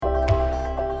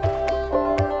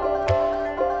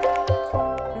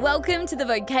Welcome to the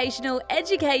Vocational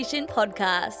Education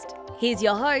Podcast. Here's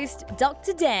your host,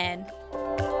 Dr. Dan.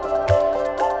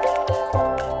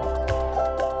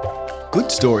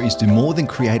 Good stories do more than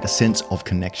create a sense of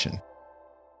connection.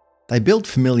 They build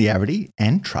familiarity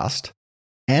and trust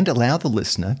and allow the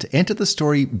listener to enter the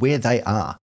story where they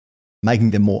are,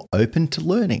 making them more open to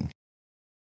learning.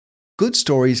 Good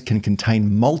stories can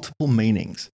contain multiple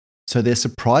meanings, so they're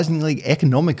surprisingly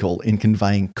economical in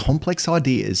conveying complex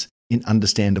ideas in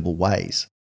understandable ways.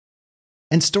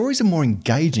 And stories are more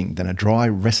engaging than a dry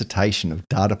recitation of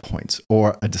data points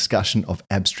or a discussion of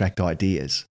abstract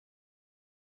ideas.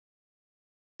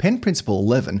 Penn Principle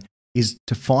 11 is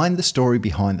to find the story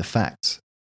behind the facts.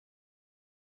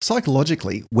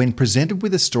 Psychologically, when presented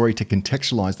with a story to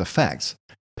contextualize the facts,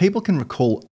 people can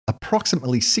recall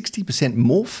approximately 60%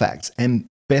 more facts and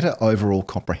better overall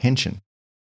comprehension.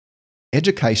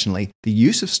 Educationally, the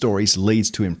use of stories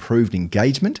leads to improved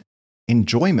engagement,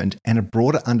 enjoyment, and a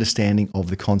broader understanding of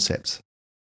the concepts.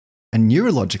 And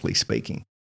neurologically speaking,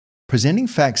 presenting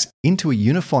facts into a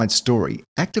unified story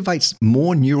activates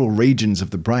more neural regions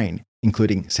of the brain,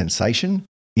 including sensation,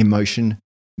 emotion,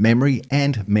 memory,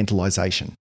 and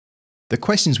mentalization. The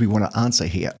questions we want to answer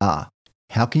here are: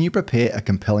 how can you prepare a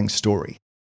compelling story?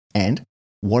 And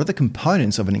what are the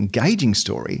components of an engaging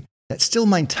story that still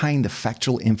maintain the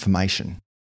factual information?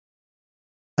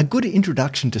 A good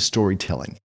introduction to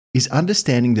storytelling is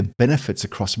understanding the benefits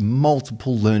across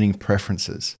multiple learning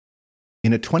preferences.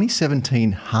 In a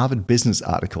 2017 Harvard Business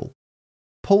article,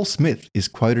 Paul Smith is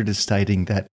quoted as stating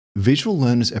that visual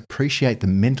learners appreciate the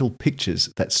mental pictures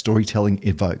that storytelling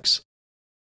evokes.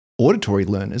 Auditory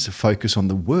learners focus on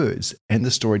the words and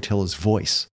the storyteller's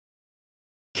voice.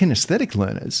 Kinesthetic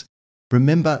learners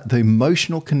remember the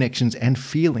emotional connections and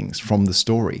feelings from the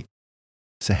story.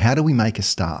 So how do we make a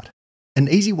start? An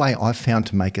easy way I've found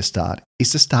to make a start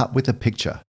is to start with a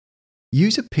picture.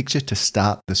 Use a picture to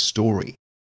start the story.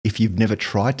 If you've never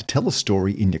tried to tell a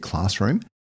story in your classroom,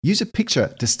 use a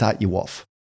picture to start you off.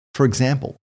 For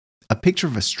example, a picture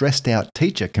of a stressed out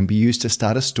teacher can be used to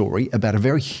start a story about a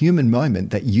very human moment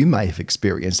that you may have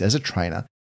experienced as a trainer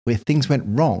where things went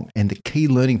wrong and the key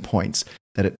learning points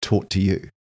that it taught to you.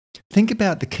 Think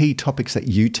about the key topics that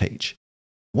you teach.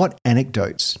 What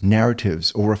anecdotes,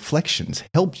 narratives, or reflections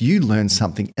helped you learn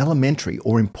something elementary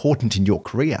or important in your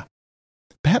career?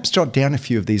 Perhaps jot down a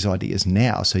few of these ideas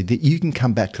now so that you can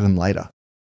come back to them later.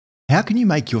 How can you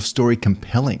make your story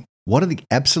compelling? What are the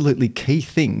absolutely key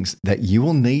things that you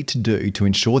will need to do to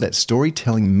ensure that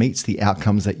storytelling meets the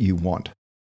outcomes that you want?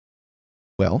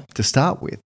 Well, to start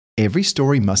with, every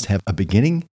story must have a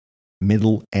beginning,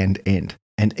 middle, and end,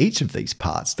 and each of these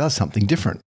parts does something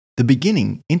different. The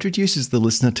beginning introduces the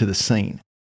listener to the scene.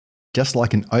 Just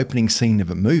like an opening scene of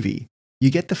a movie,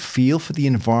 you get the feel for the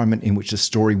environment in which the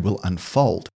story will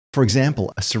unfold. For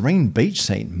example, a serene beach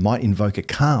scene might invoke a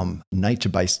calm,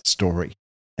 nature-based story.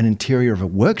 An interior of a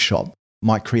workshop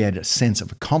might create a sense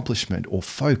of accomplishment or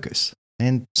focus,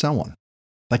 and so on.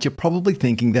 But you're probably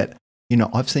thinking that,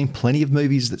 I've seen plenty of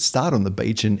movies that start on the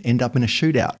beach and end up in a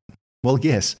shootout. Well,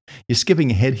 yes, you're skipping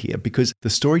ahead here because the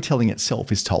storytelling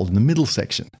itself is told in the middle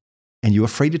section, and you are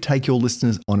free to take your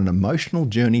listeners on an emotional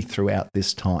journey throughout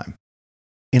this time.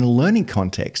 In a learning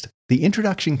context, the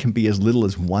introduction can be as little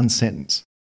as one sentence.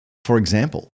 For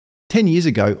example, 10 years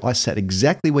ago, I sat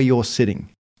exactly where you're sitting,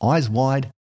 eyes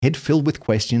wide, head filled with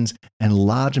questions, and a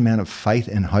large amount of faith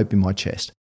and hope in my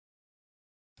chest.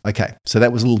 Okay, so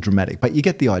that was a little dramatic, but you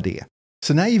get the idea.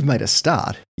 So now you've made a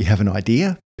start, you have an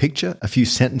idea, picture, a few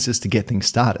sentences to get things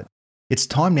started. It's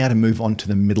time now to move on to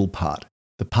the middle part,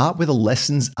 the part where the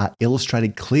lessons are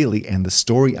illustrated clearly and the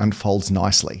story unfolds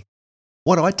nicely.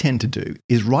 What I tend to do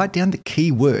is write down the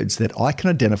key words that I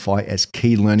can identify as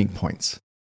key learning points.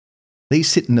 These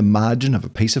sit in the margin of a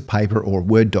piece of paper or a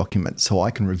Word document so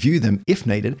I can review them if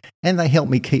needed, and they help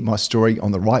me keep my story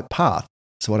on the right path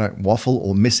so I don't waffle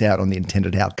or miss out on the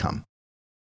intended outcome.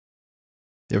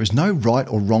 There is no right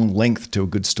or wrong length to a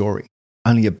good story,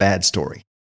 only a bad story.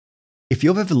 If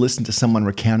you've ever listened to someone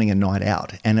recounting a night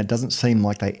out and it doesn't seem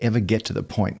like they ever get to the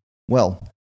point, well,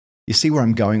 you see where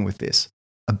I'm going with this.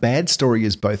 A bad story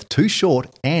is both too short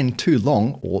and too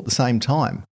long all at the same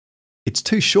time. It's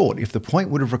too short if the point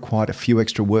would have required a few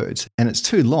extra words, and it's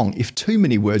too long if too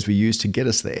many words were used to get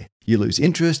us there. You lose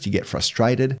interest, you get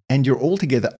frustrated, and you're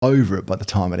altogether over it by the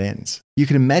time it ends. You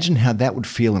can imagine how that would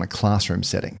feel in a classroom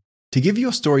setting. To give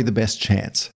your story the best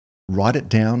chance, write it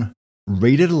down,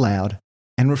 read it aloud,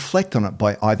 and reflect on it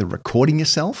by either recording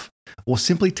yourself or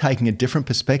simply taking a different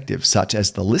perspective, such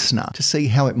as the listener, to see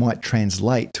how it might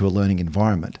translate to a learning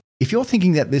environment. If you're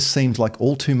thinking that this seems like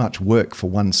all too much work for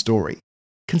one story,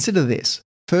 consider this.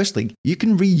 Firstly, you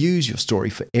can reuse your story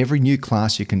for every new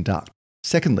class you conduct.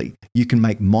 Secondly, you can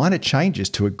make minor changes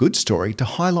to a good story to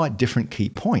highlight different key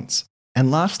points.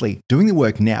 And lastly, doing the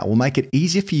work now will make it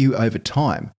easier for you over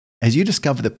time as you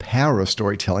discover the power of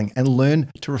storytelling and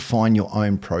learn to refine your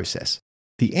own process.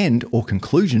 The end or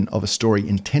conclusion of a story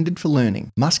intended for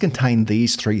learning must contain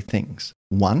these three things.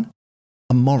 1.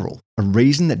 A moral, a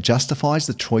reason that justifies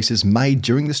the choices made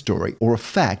during the story or a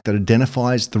fact that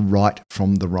identifies the right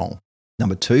from the wrong.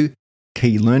 Number 2,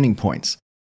 key learning points.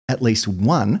 At least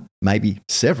one, maybe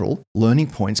several,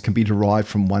 learning points can be derived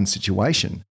from one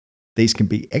situation. These can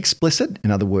be explicit,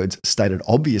 in other words, stated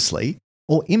obviously,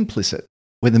 or implicit,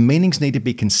 where the meanings need to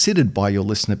be considered by your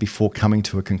listener before coming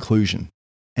to a conclusion.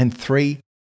 And 3,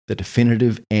 the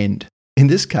definitive end. In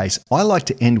this case, I like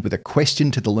to end with a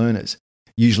question to the learners,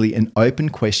 usually an open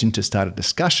question to start a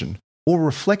discussion or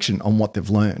reflection on what they've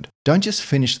learned. Don't just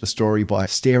finish the story by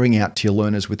staring out to your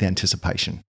learners with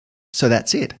anticipation. So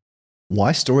that's it.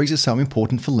 Why stories are so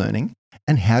important for learning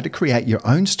and how to create your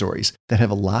own stories that have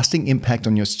a lasting impact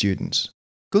on your students.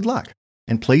 Good luck,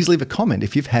 and please leave a comment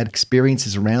if you've had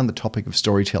experiences around the topic of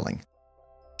storytelling.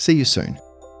 See you soon.